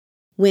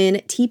when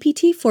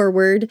TPT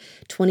Forward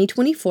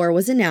 2024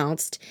 was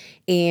announced,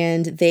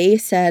 and they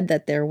said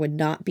that there would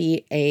not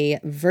be a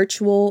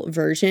virtual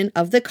version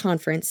of the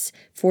conference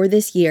for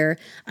this year.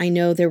 I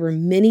know there were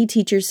many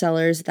teacher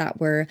sellers that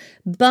were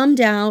bummed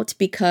out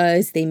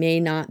because they may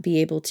not be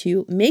able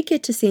to make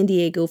it to San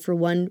Diego for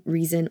one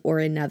reason or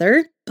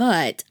another.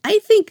 But I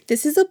think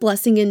this is a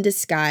blessing in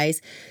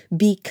disguise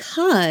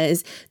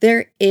because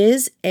there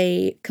is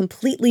a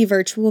completely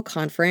virtual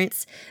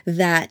conference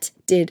that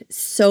did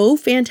so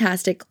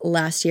fantastic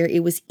last year.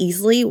 It was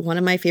easily one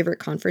of my favorite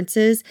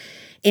conferences,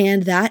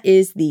 and that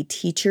is the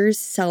Teachers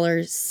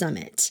Sellers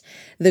Summit.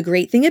 The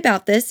great thing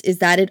about this is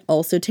that it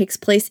also takes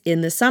place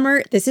in the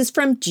summer. This is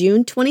from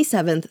June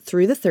 27th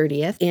through the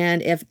 30th,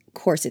 and of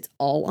course it's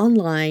all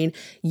online.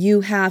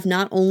 You have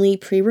not only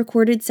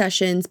pre-recorded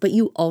sessions, but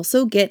you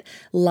also get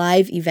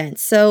live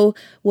events. So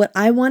what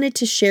I wanted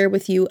to share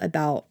with you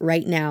about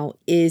right now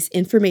is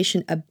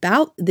information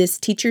about this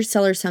Teacher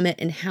Seller Summit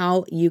and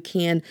how you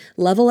can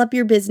level up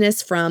your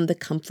business from the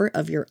comfort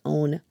of your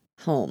own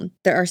home.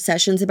 There are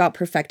sessions about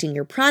perfecting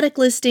your product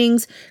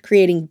listings,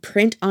 creating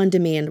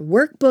print-on-demand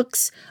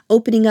workbooks,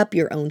 opening up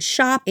your own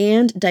shop,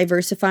 and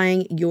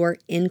diversifying your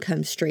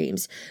income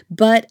streams.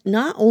 But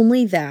not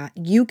only that,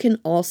 you can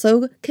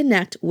also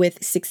connect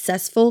with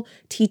successful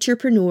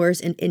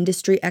teacherpreneurs and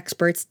industry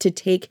experts to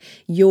take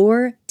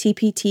your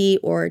TPT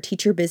or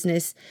teacher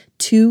business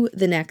to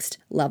the next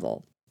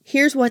level.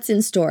 Here's what's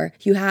in store.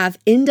 You have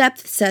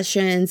in-depth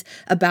sessions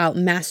about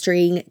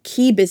mastering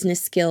key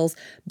business skills,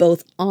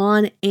 both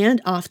on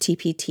and off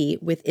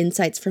TPT, with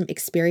insights from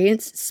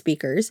experienced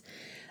speakers,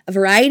 a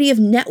variety of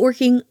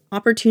networking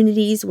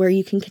opportunities where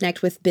you can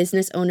connect with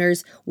business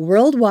owners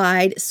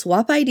worldwide,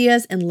 swap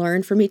ideas, and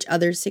learn from each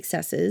other's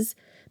successes,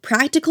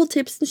 practical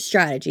tips and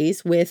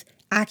strategies with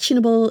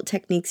actionable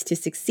techniques to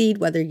succeed,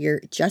 whether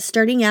you're just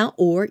starting out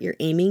or you're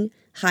aiming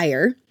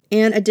higher.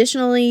 And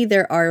additionally,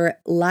 there are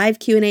live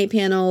Q&A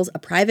panels, a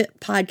private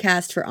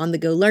podcast for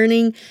on-the-go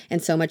learning,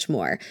 and so much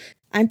more.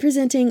 I'm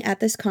presenting at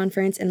this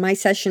conference, and my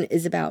session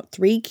is about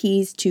 3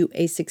 keys to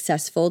a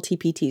successful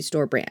TPT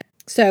store brand.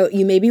 So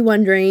you may be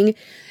wondering,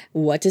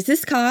 what does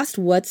this cost?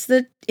 What's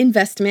the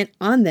investment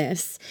on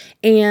this?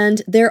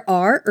 And there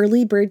are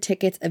early bird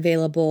tickets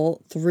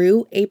available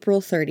through April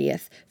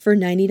 30th for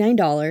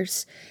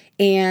 $99.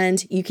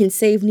 And you can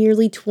save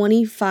nearly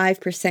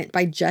 25%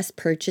 by just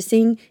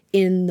purchasing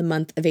in the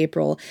month of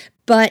April.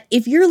 But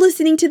if you're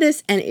listening to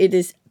this and it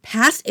is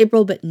past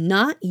April, but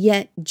not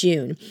yet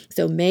June,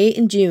 so May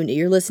and June,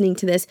 you're listening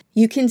to this,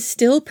 you can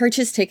still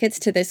purchase tickets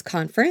to this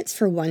conference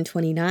for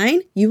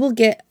 $129. You will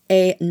get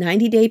a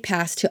 90-day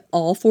pass to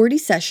all 40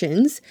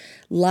 sessions,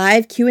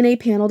 live Q&A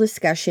panel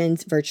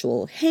discussions,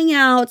 virtual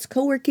hangouts,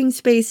 co-working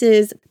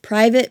spaces,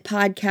 private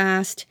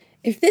podcast.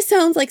 If this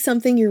sounds like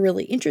something you're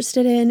really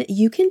interested in,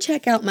 you can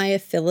check out my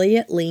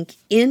affiliate link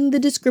in the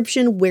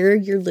description where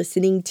you're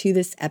listening to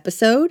this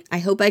episode. I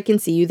hope I can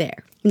see you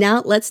there.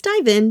 Now let's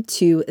dive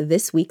into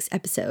this week's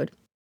episode.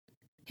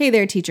 Hey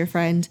there, teacher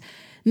friend.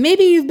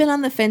 Maybe you've been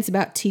on the fence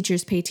about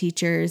Teachers Pay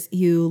Teachers.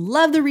 You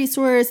love the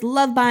resource,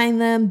 love buying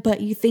them,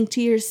 but you think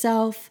to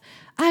yourself,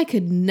 I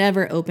could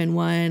never open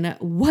one.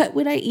 What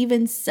would I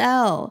even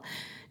sell?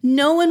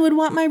 No one would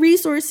want my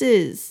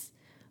resources.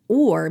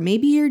 Or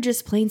maybe you're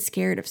just plain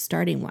scared of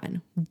starting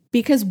one,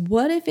 because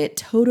what if it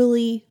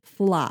totally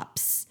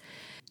flops?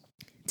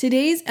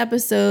 Today's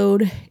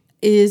episode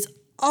is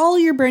all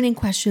your burning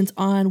questions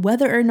on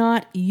whether or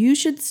not you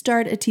should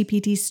start a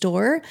TPT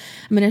store.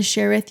 I'm going to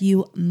share with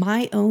you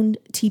my own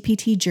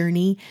TPT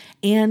journey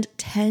and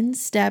 10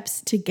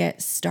 steps to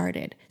get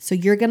started. So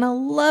you're going to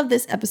love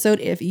this episode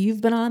if you've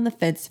been on the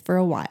fence for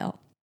a while.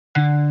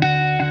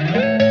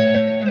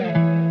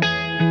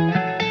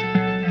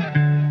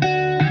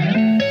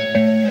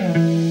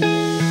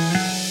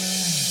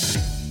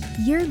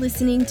 You're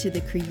listening to the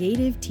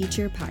Creative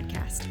Teacher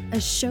Podcast, a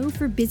show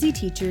for busy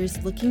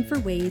teachers looking for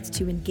ways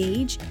to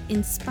engage,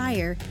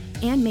 inspire,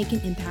 and make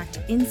an impact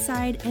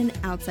inside and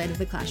outside of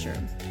the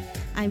classroom.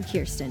 I'm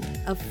Kirsten,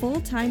 a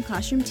full-time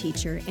classroom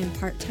teacher and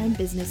part-time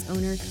business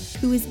owner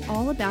who is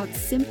all about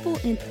simple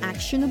and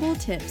actionable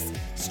tips,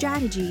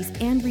 strategies,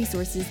 and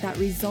resources that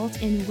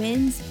result in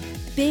wins,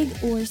 big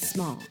or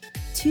small.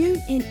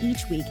 Tune in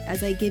each week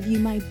as I give you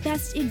my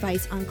best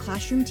advice on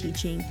classroom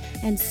teaching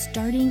and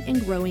starting and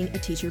growing a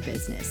teacher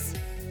business.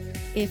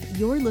 If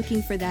you're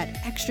looking for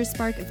that extra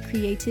spark of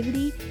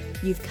creativity,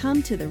 you've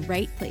come to the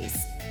right place.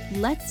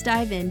 Let's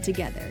dive in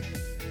together.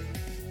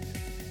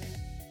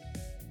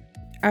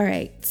 All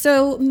right,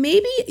 so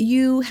maybe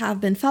you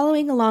have been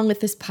following along with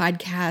this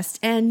podcast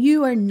and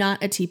you are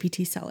not a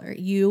TPT seller.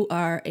 You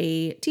are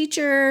a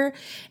teacher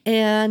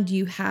and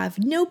you have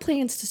no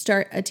plans to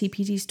start a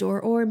TPT store,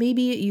 or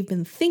maybe you've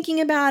been thinking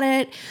about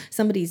it,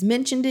 somebody's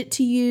mentioned it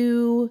to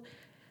you,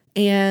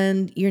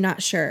 and you're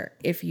not sure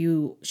if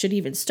you should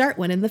even start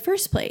one in the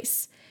first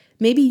place.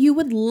 Maybe you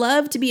would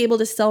love to be able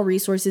to sell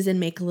resources and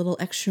make a little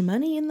extra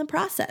money in the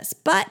process,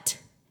 but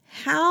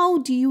how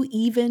do you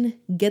even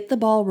get the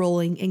ball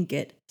rolling and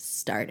get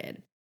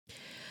started?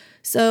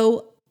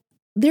 So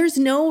There's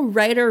no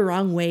right or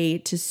wrong way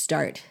to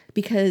start,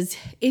 because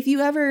if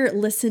you ever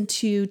listen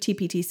to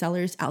TPT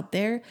sellers out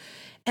there,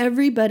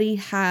 everybody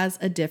has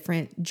a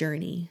different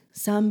journey.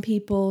 Some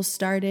people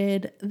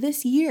started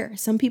this year.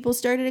 Some people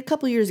started a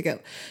couple years ago.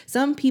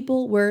 Some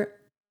people were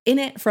in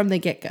it from the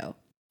get-go.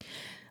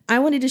 I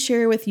wanted to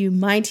share with you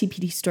my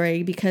TPT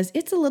story because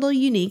it's a little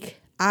unique.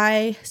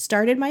 I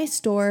started my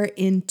store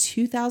in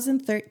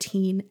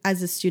 2013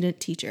 as a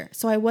student teacher,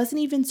 so I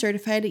wasn't even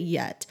certified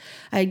yet.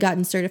 I had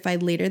gotten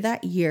certified later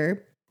that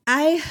year.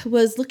 I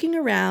was looking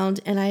around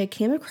and I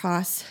came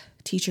across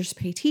Teachers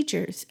Pay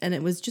Teachers, and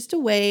it was just a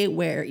way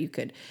where you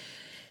could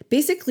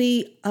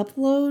basically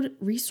upload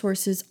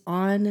resources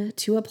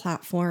onto a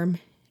platform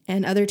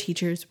and other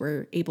teachers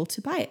were able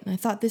to buy it. And I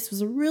thought this was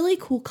a really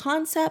cool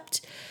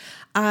concept.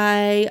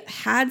 I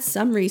had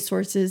some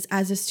resources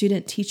as a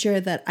student teacher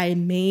that I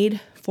made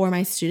for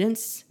my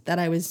students that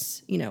I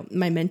was,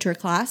 my mentor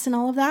class and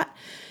all of that.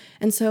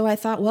 And so I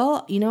thought,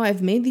 well,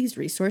 I've made these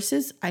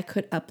resources. I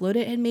could upload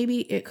it and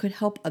maybe it could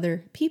help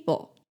other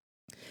people.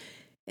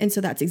 And so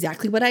that's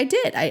exactly what I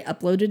did. I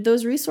uploaded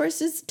those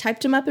resources,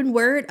 typed them up in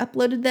Word,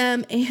 uploaded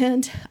them,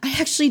 and I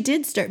actually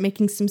did start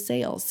making some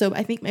sales. So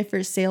I think my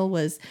first sale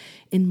was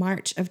in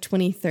March of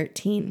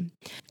 2013.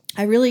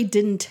 I really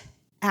didn't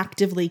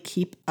actively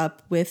keep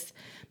up with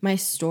my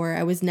store.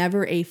 I was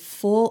never a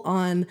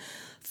full-on,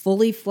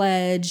 fully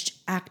fledged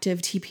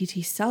active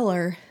TPT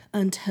seller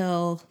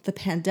until the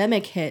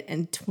pandemic hit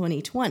in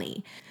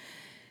 2020.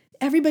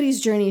 Everybody's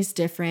journey is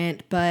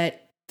different,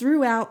 but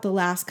throughout the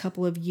last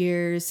couple of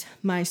years,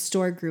 my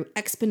store grew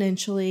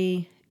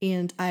exponentially,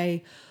 and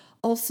I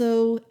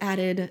also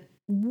added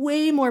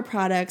way more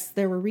products.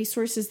 There were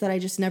resources that I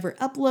just never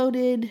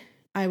uploaded.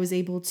 I was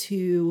able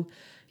to,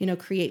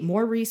 create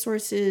more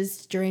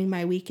resources during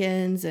my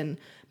weekends and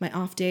my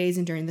off days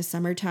and during the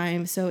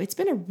summertime. So it's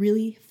been a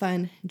really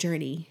fun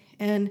journey.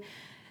 And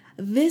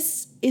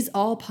this is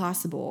all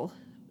possible.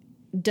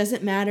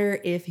 Doesn't matter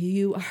if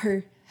you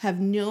have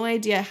no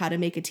idea how to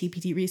make a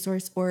TPT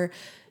resource, or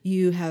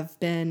you have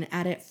been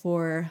at it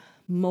for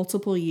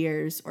multiple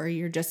years, or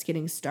you're just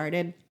getting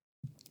started.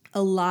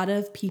 A lot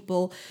of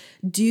people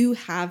do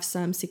have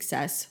some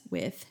success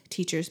with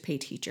Teachers Pay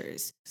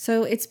Teachers.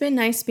 So it's been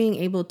nice being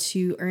able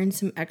to earn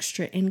some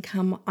extra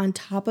income on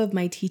top of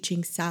my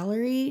teaching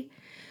salary.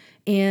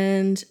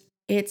 And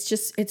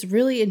it's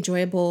really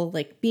enjoyable,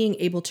 like being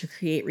able to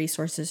create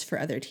resources for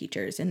other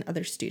teachers and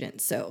other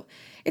students. So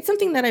it's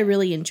something that I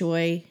really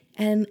enjoy.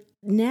 And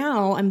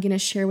now I'm going to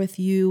share with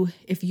you,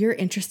 if you're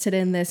interested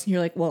in this and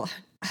you're like, well,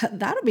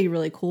 that would be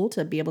really cool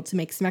to be able to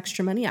make some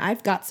extra money.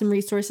 I've got some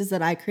resources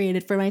that I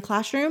created for my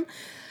classroom.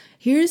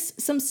 Here's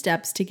some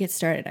steps to get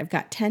started. I've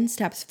got 10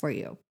 steps for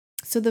you.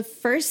 So the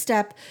first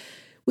step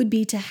would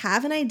be to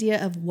have an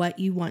idea of what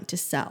you want to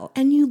sell.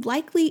 And you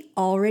likely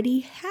already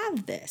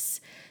have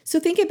this. So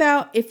think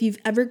about if you've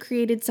ever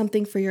created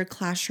something for your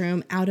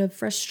classroom out of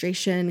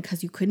frustration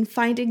because you couldn't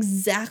find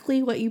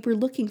exactly what you were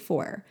looking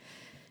for.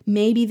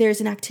 Maybe there's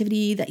an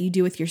activity that you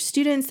do with your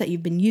students that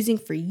you've been using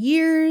for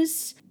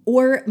years,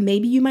 or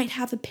maybe you might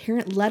have a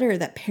parent letter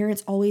that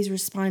parents always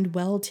respond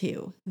well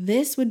to.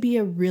 This would be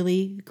a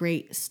really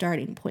great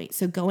starting point.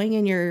 So going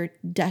in your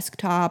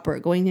desktop or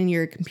going in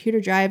your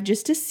computer drive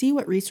just to see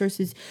what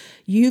resources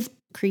you've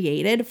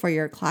created for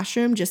your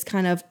classroom, just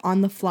kind of on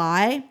the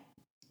fly,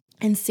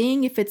 and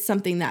seeing if it's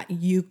something that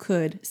you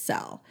could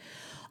sell.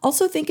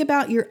 Also think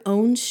about your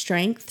own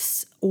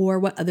strengths or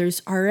what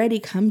others already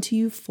come to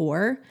you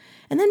for,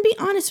 and then be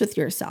honest with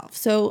yourself.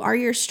 So are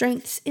your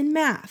strengths in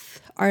math?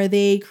 Are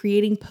they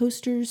creating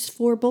posters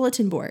for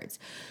bulletin boards?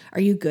 Are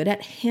you good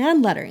at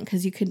hand lettering?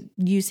 Because you could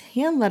use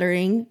hand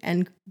lettering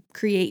and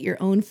create your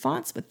own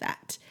fonts with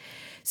that.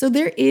 So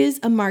there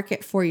is a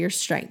market for your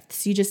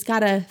strengths. You just got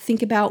to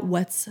think about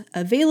what's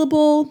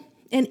available.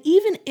 And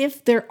even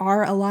if there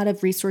are a lot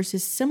of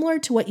resources similar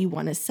to what you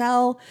want to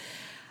sell,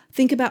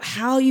 think about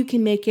how you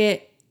can make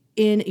it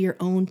in your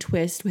own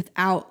twist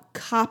without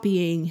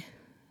copying.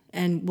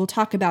 And we'll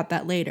talk about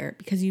that later,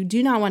 because you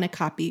do not want to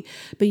copy,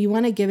 but you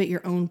want to give it your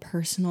own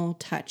personal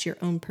touch, your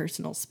own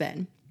personal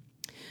spin.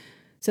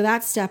 So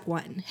that's step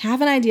one.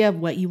 Have an idea of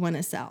what you want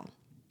to sell.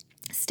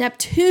 Step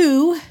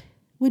two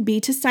would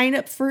be to sign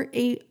up for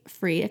a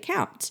free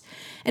account.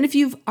 And if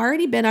you've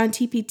already been on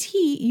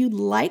TPT, you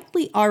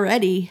likely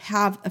already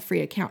have a free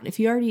account if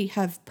you already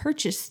have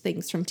purchased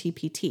things from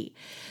TPT.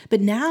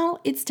 But now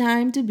it's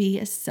time to be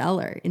a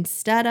seller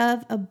instead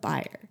of a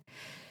buyer.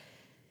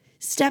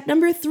 Step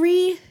number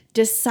three,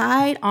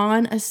 decide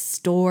on a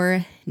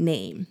store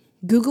name.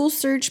 Google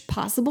search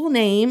possible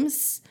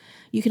names.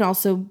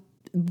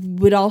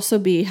 Would also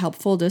be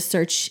helpful to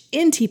search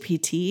in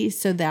TPT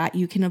so that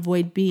you can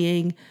avoid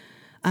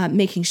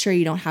making sure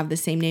you don't have the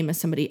same name as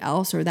somebody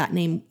else, or that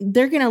name.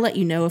 They're going to let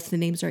you know if the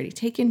name's already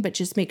taken, but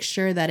just make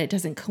sure that it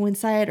doesn't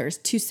coincide or is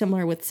too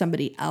similar with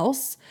somebody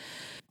else.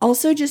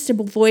 Also, just to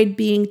avoid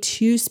being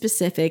too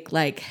specific,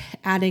 like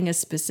adding a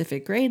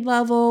specific grade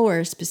level or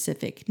a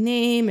specific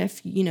name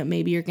if,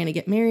 maybe you're going to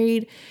get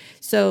married.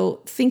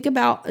 So think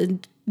about a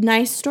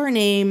nice store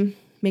name,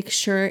 Make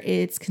sure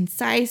it's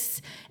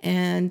concise,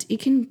 and you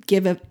can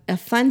give a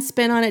fun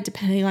spin on it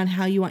depending on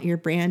how you want your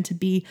brand to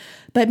be,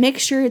 but make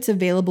sure it's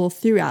available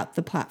throughout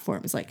the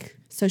platforms like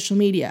social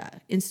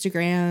media,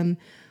 Instagram,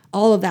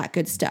 all of that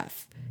good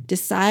stuff.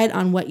 Decide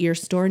on what your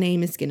store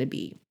name is going to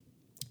be.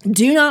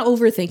 Do not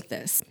overthink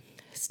this.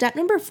 Step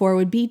number 4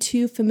 would be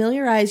to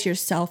familiarize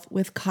yourself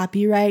with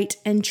copyright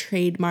and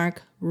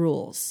trademark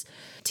rules.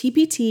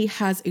 TPT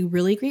has a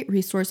really great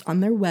resource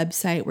on their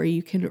website where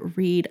you can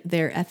read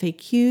their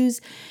FAQs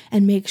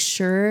and make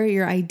sure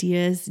your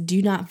ideas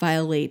do not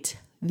violate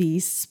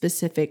these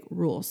specific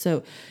rules.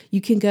 So you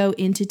can go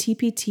into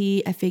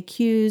TPT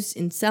FAQs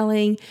in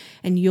selling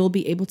and you'll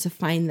be able to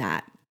find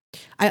that.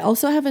 I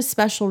also have a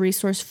special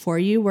resource for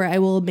you where I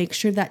will make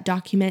sure that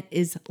document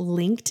is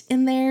linked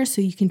in there,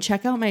 so you can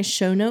check out my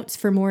show notes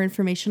for more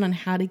information on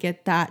how to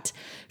get that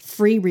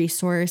free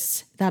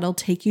resource that'll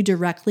take you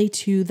directly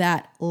to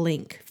that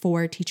link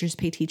for Teachers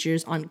Pay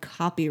Teachers on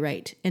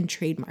copyright and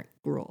trademark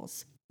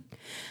rules.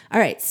 All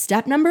right,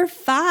 step number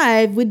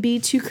 5 would be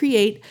to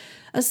create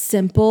a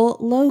simple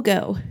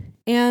logo.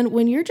 And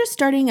when you're just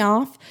starting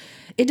off,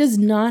 it does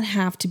not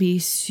have to be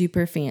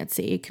super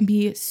fancy. It can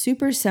be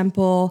super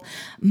simple.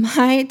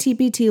 My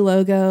TPT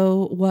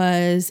logo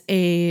was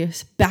a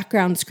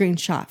background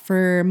screenshot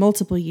for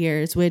multiple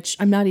years, which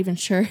I'm not even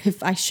sure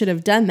if I should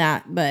have done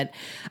that, but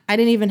I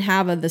didn't even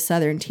have the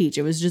Southern Teach.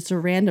 It was just a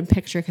random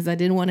picture because I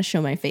didn't want to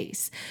show my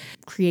face.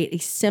 Create a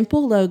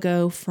simple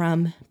logo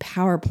from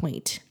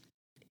PowerPoint.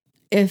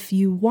 If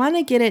you want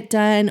to get it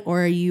done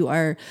or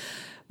you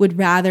would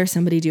rather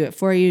somebody do it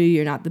for you,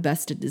 you're not the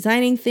best at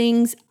designing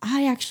things,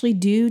 I actually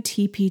do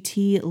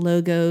TPT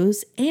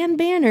logos and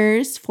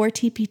banners for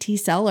TPT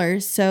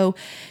sellers. So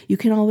you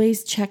can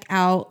always check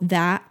out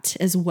that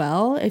as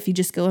well. If you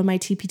just go in my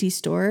TPT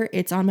store,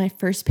 it's on my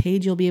first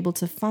page. You'll be able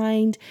to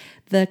find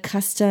the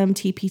custom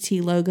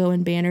TPT logo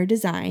and banner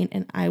design,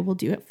 and I will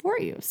do it for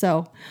you.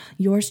 So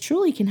yours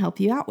truly can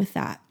help you out with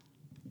that.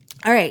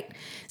 All right,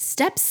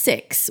 step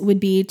 6 would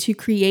be to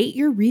create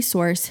your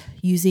resource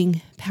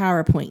using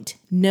PowerPoint.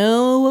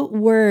 No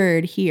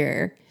Word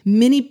here.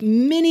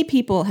 Many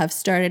people have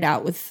started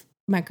out with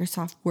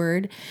Microsoft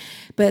Word,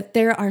 but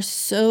there are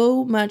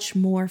so much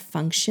more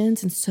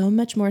functions and so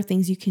much more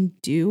things you can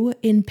do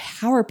in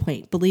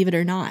PowerPoint, believe it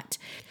or not.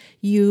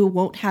 You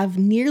won't have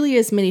nearly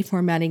as many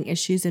formatting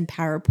issues in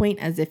PowerPoint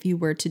as if you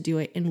were to do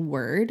it in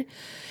Word.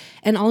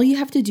 And all you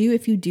have to do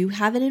if you do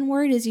have it in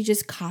Word is you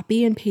just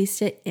copy and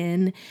paste it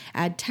in,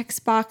 add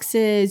text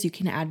boxes, you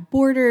can add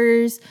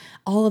borders,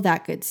 all of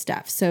that good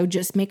stuff. So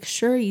just make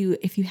sure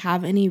if you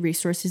have any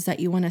resources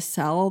that you want to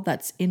sell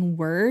that's in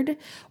Word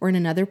or in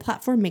another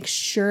platform, make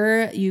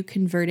sure you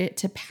convert it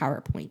to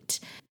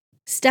PowerPoint.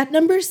 Step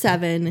number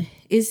 7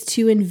 is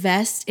to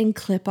invest in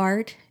clip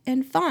art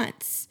and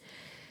fonts.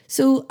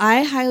 So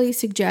I highly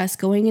suggest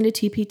going into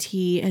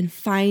TPT and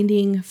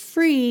finding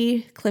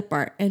free clip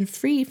art and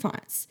free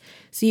fonts.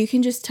 So you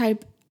can just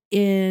type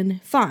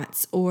in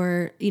fonts,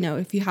 or,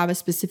 if you have a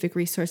specific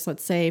resource,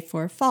 let's say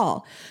for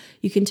fall,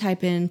 you can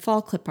type in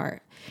fall clip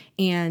art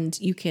and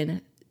you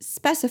can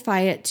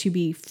specify it to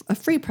be a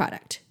free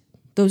product.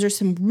 Those are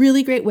some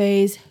really great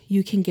ways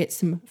you can get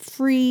some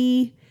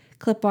free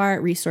clip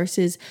art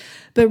resources.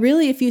 But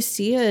really, if you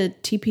see a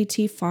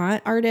TPT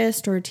font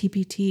artist or a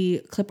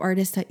TPT clip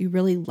artist that you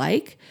really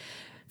like,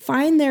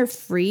 find their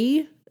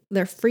free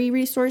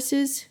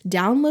resources,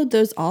 download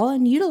those all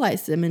and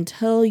utilize them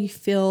until you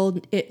feel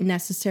it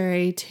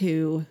necessary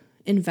to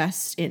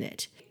invest in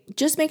it.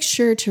 Just make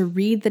sure to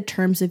read the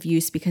terms of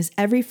use because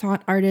every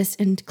font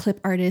artist and clip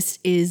artist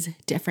is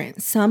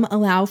different. Some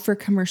allow for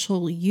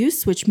commercial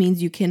use, which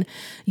means you can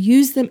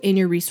use them in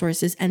your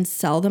resources and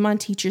sell them on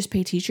Teachers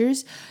Pay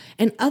Teachers,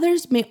 and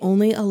others may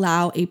only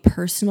allow a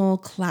personal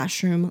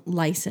classroom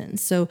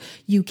license. So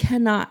you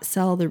cannot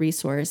sell the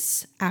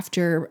resource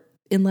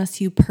unless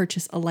you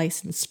purchase a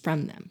license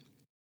from them.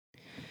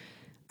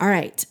 All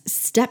right,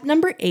 step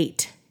number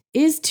 8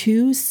 is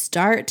to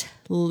start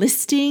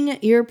listing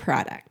your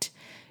product.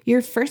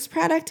 Your first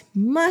product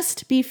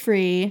must be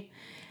free.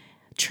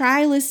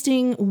 Try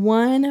listing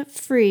one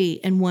free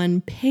and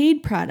one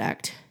paid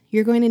product.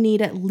 You're going to need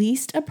at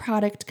least a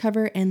product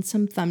cover and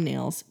some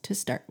thumbnails to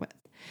start with.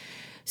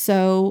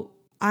 So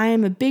I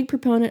am a big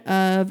proponent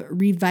of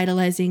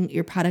revitalizing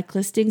your product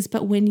listings,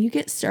 but when you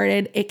get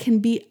started, it can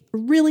be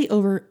really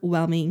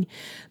overwhelming.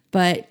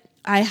 But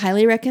I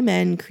highly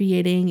recommend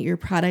creating your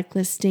product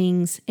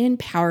listings in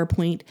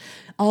PowerPoint.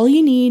 All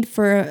you need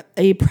for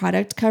a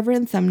product cover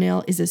and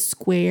thumbnail is a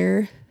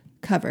square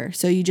cover.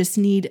 So you just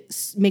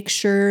make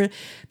sure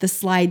the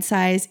slide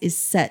size is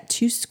set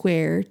to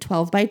square,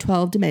 12 by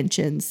 12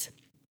 dimensions.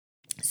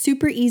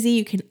 Super easy.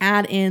 You can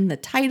add in the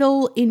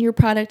title in your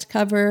product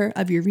cover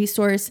of your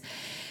resource.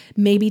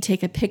 Maybe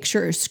take a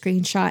picture or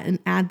screenshot and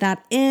add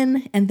that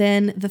in. And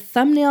then the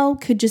thumbnail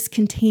could just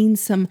contain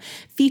some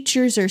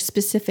features or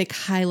specific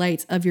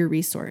highlights of your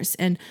resource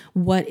and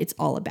what it's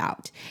all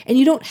about. And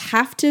you don't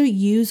have to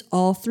use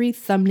all 3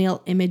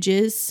 thumbnail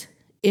images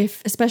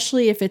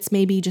especially if it's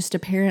maybe just a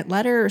parent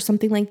letter or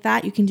something like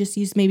that, you can just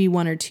use maybe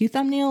 1 or 2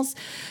 thumbnails.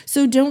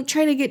 So don't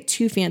try to get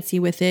too fancy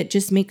with it.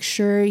 Just make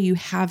sure you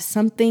have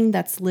something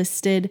that's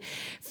listed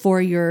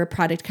for your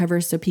product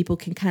cover so people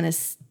can kind of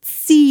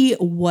see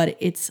what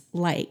it's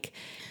like.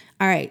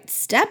 All right,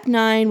 step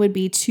 9 would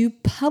be to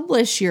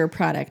publish your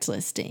product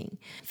listing.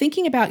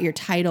 Thinking about your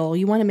title,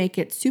 you want to make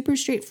it super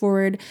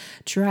straightforward.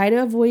 Try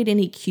to avoid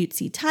any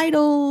cutesy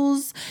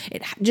titles.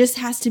 It just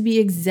has to be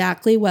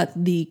exactly what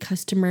the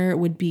customer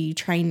would be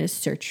trying to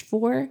search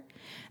for. And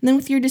then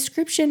with your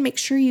description, make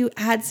sure you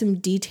add some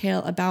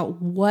detail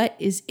about what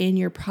is in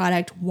your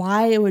product,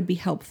 why it would be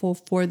helpful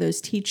for those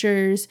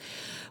teachers,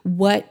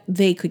 what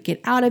they could get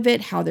out of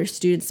it, how their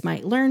students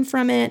might learn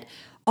from it,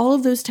 all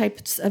of those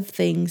types of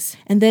things.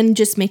 And then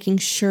just making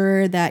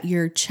sure that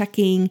you're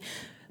checking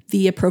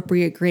the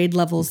appropriate grade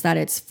levels that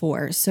it's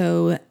for.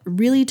 So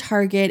really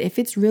target, if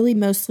it's really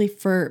mostly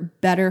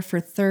better for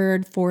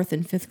 3rd, 4th,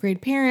 and 5th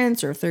grade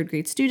parents or 3rd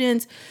grade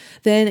students,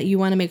 then you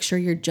want to make sure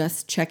you're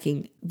just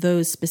checking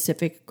those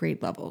specific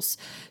grade levels.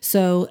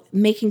 So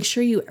making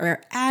sure you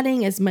are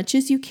adding as much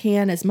as you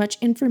can, as much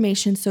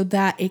information so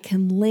that it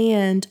can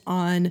land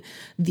on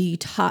the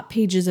top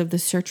pages of the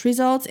search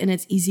results and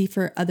it's easy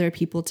for other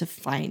people to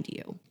find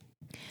you.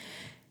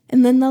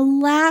 And then the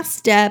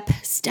last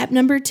step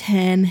number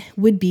 10,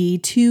 would be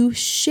to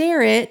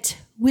share it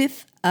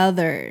with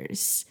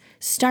others.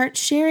 Start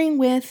sharing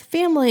with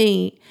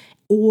family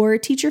or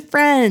teacher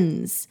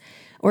friends.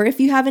 Or if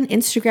you have an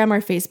Instagram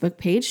or Facebook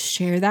page,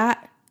 share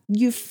that.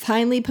 You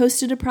finally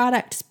posted a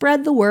product.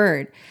 Spread the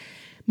word.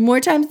 More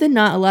times than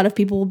not, a lot of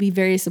people will be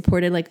very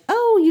supportive, like,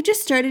 oh, you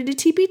just started a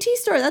TPT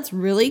store. That's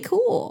really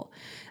cool.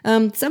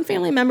 Some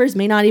family members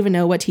may not even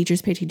know what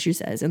Teachers Pay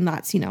Teachers is, and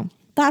that's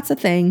a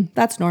thing.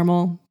 That's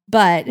normal.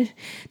 But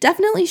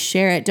definitely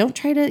share it. Don't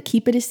try to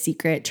keep it a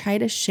secret. Try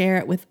to share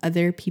it with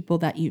other people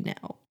that you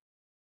know.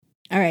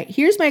 All right,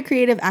 here's my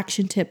creative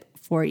action tip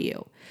for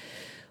you.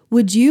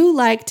 Would you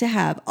like to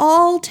have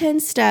all 10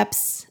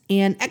 steps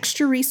and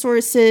extra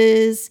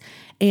resources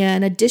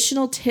and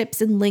additional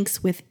tips and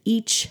links with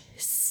each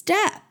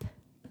step?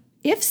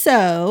 If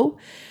so,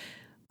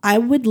 I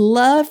would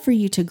love for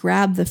you to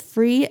grab the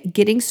free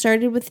Getting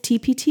Started with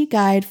TPT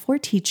guide for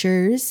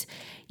teachers.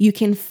 You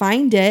can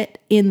find it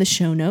in the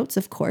show notes,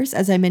 of course,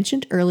 as I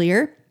mentioned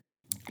earlier,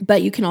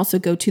 but you can also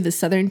go to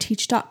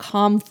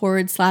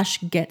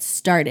thesouthernteach.com/get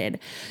started.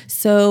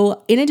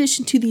 So in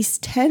addition to these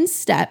 10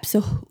 steps,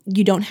 so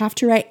you don't have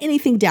to write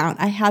anything down,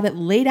 I have it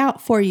laid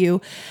out for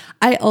you.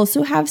 I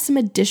also have some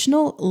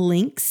additional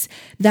links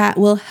that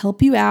will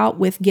help you out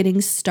with getting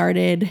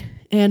started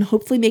and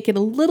hopefully make it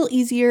a little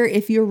easier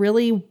if you're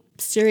really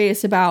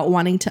serious about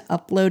wanting to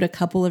upload a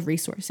couple of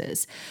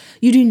resources.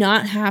 You do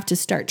not have to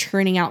start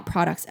churning out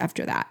products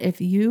after that. If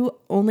you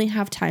only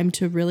have time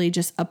to really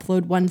just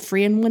upload one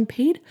free and one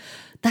paid,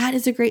 that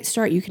is a great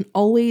start. You can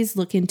always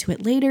look into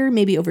it later,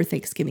 maybe over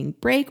Thanksgiving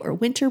break or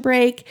winter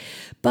break,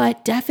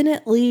 but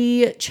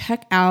definitely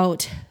check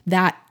out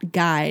that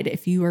guide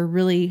if you are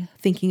really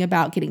thinking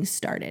about getting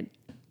started.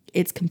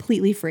 It's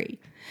completely free.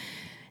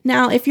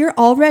 Now, if you're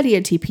already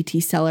a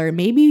TPT seller,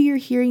 maybe you're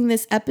hearing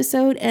this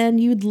episode and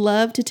you'd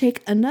love to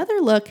take another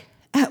look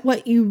at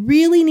what you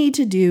really need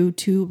to do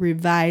to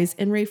revise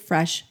and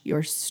refresh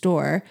your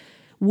store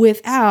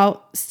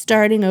without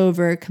starting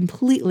over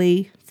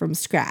completely from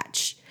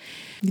scratch.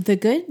 The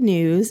good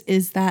news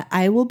is that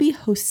I will be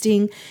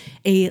hosting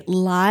a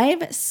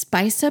live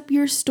Spice Up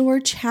Your Store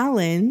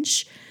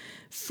challenge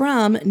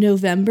from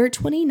November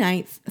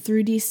 29th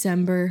through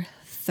December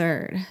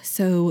 3rd.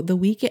 So the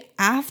week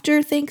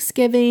after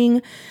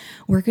Thanksgiving,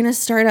 we're going to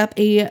start up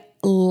a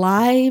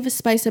live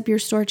Spice Up Your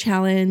Store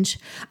challenge.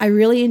 I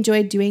really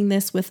enjoyed doing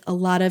this with a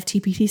lot of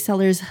TPT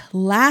sellers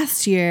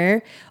last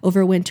year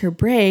over winter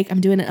break. I'm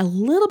doing it a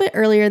little bit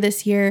earlier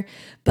this year,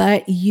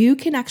 but you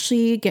can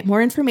actually get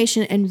more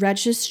information and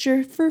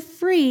register for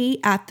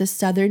free at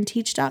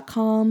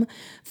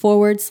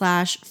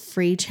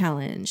thesouthernteach.com/free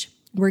challenge.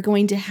 We're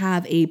going to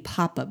have a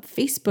pop-up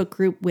Facebook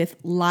group with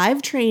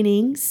live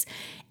trainings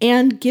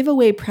and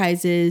giveaway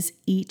prizes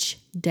each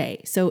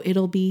day. So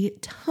it'll be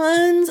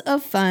tons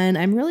of fun.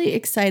 I'm really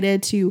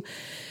excited to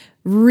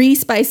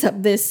re-spice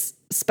up this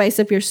Spice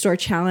Up Your Store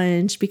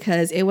challenge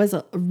because it was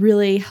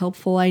really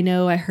helpful. I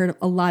know I heard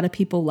a lot of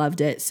people loved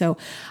it. So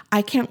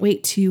I can't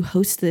wait to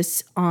host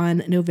this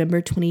on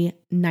November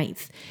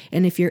 29th.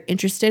 And if you're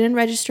interested in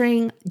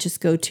registering,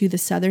 just go to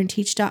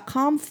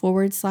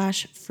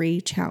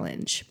thesouthernteach.com/free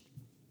challenge.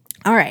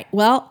 All right,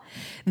 well,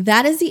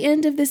 that is the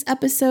end of this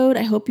episode.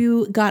 I hope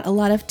you got a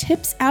lot of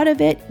tips out of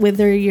it,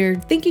 whether you're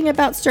thinking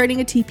about starting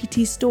a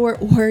TPT store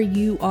or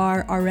you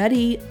are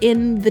already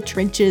in the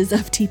trenches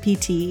of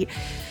TPT.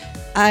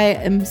 I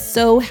am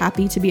so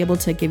happy to be able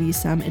to give you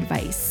some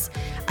advice.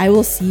 I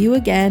will see you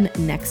again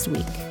next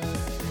week.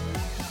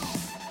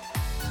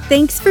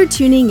 Thanks for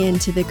tuning in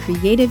to the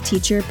Creative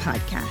Teacher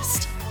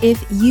Podcast.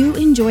 If you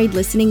enjoyed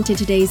listening to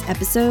today's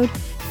episode,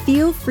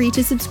 feel free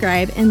to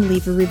subscribe and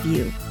leave a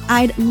review.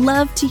 I'd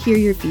love to hear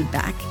your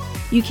feedback.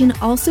 You can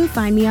also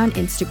find me on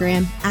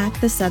Instagram at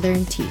The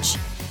Southern Teach.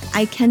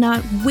 I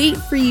cannot wait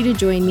for you to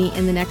join me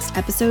in the next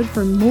episode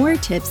for more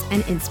tips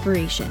and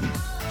inspiration.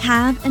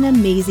 Have an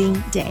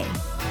amazing day.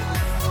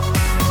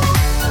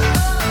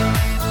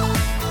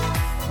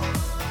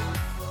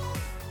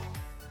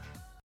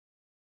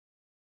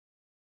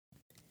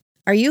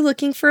 Are you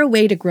looking for a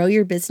way to grow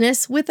your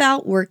business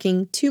without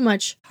working too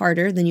much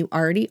harder than you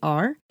already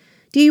are?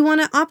 Do you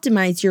want to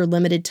optimize your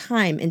limited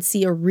time and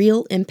see a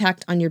real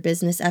impact on your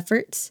business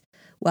efforts?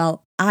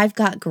 Well, I've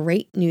got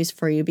great news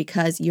for you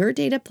because your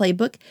data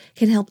playbook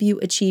can help you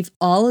achieve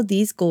all of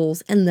these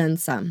goals and then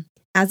some.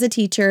 As a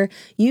teacher,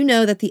 you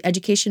know that the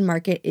education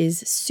market is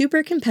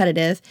super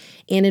competitive,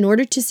 and in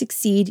order to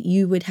succeed,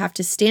 you would have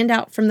to stand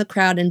out from the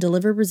crowd and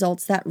deliver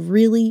results that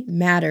really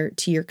matter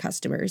to your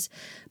customers.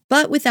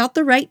 But without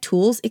the right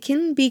tools, it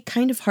can be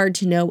kind of hard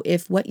to know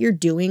if what you're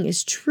doing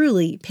is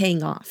truly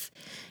paying off.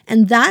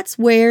 And that's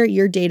where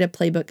your data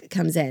playbook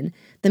comes in.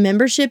 The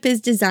membership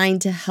is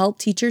designed to help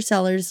teacher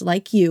sellers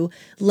like you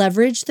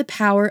leverage the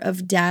power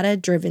of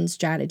data-driven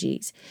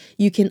strategies.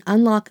 You can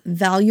unlock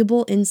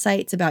valuable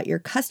insights about your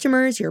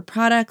customers, your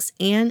products,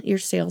 and your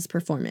sales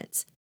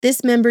performance.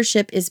 This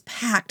membership is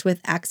packed with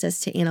access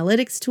to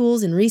analytics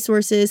tools and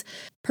resources,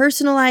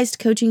 personalized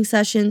coaching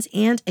sessions,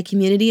 and a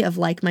community of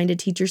like-minded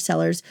teacher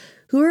sellers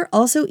who are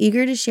also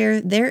eager to share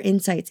their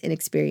insights and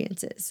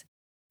experiences.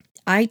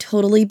 I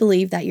totally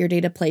believe that your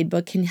data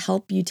playbook can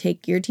help you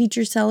take your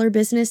teacher seller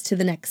business to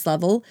the next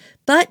level,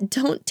 but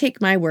don't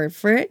take my word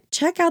for it.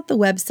 Check out the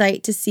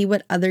website to see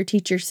what other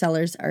teacher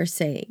sellers are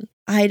saying.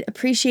 I'd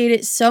appreciate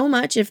it so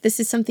much if this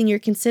is something you're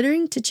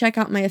considering to check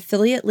out my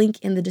affiliate link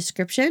in the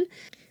description.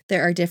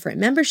 There are different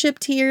membership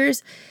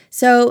tiers.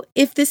 So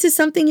if this is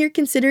something you're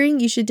considering,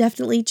 you should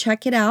definitely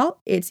check it out.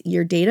 It's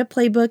your data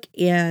playbook,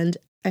 and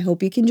I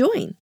hope you can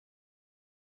join.